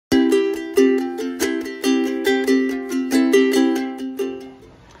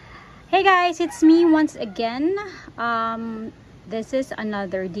Hi guys, it's me once again. This is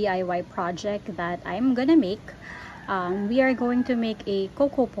another DIY project that I'm gonna make. We are going to make a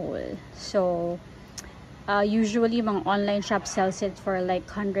Coco pole. So usually mga online shop sells it for like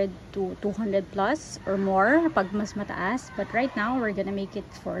 100 to 200 plus or more pag mas mataas, but right now we're gonna make it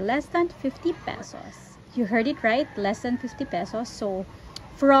for less than 50 pesos. You heard it right, less than 50 pesos. So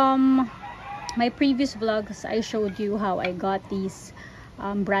from my previous vlogs, I showed you how I got these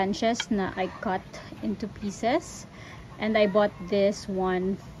branches na I cut into pieces, and I bought this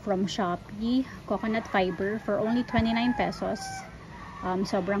one from Shopee, coconut fiber, for only 29 pesos.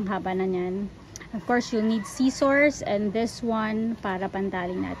 Sobrang haba na niyan. Of course, you'll need scissors and this one para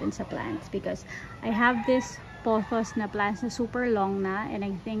pantali natin sa plants, because I have this pothos na plants na super long na, and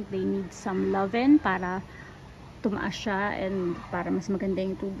I think they need some lovin para tumaas siya and para mas maganda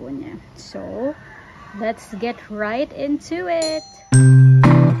yung tubo niya. So let's get right into it.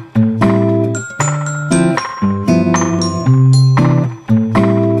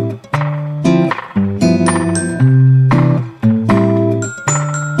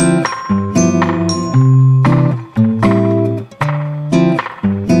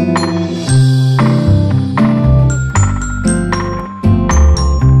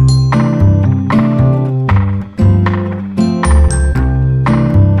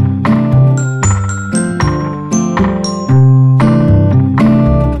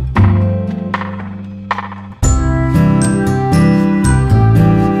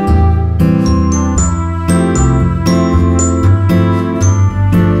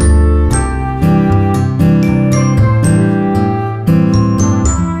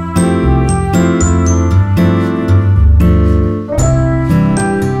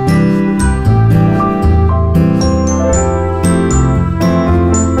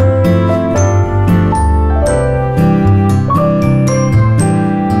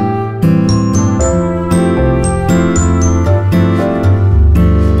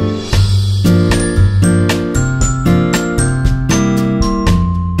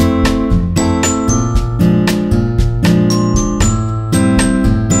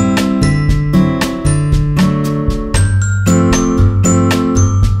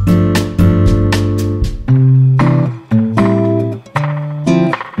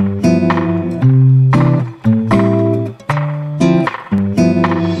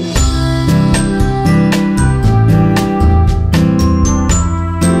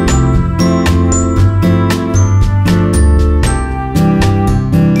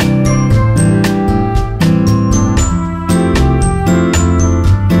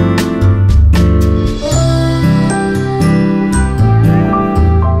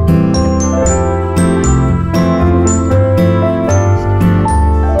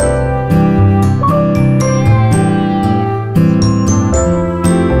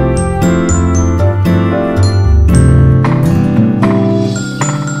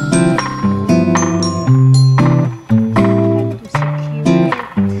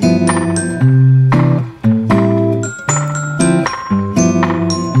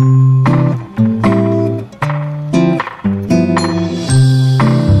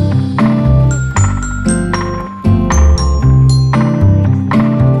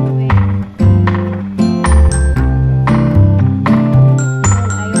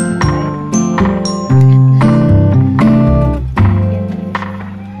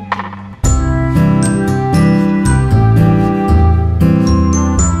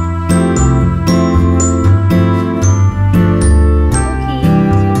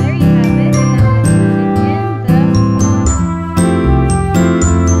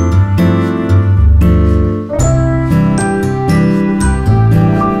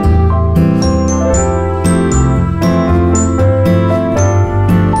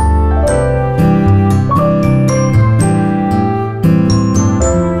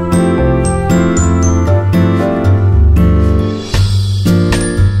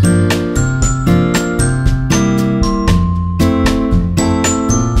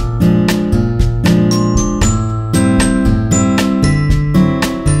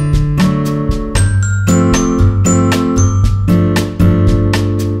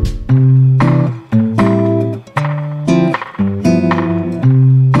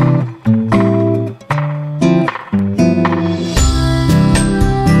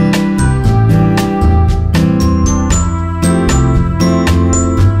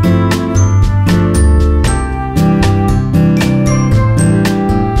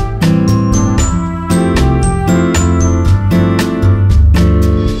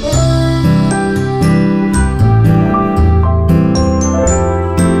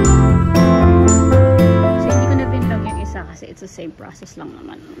 it's the same process lang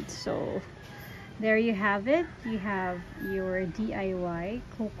naman. So there you have it. You have your DIY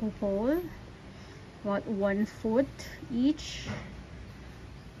coco pole. About 1 foot each.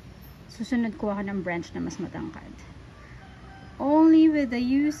 Susunod ko ako ng branch na mas matangkad. Only with the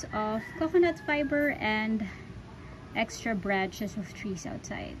use of coconut fiber and extra branches of trees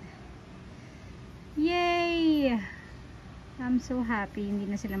outside. Yay! I'm so happy. Hindi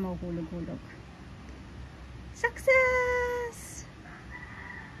na sila mahuhulog-hulog. Success!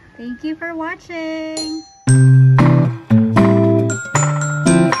 Thank you for watching!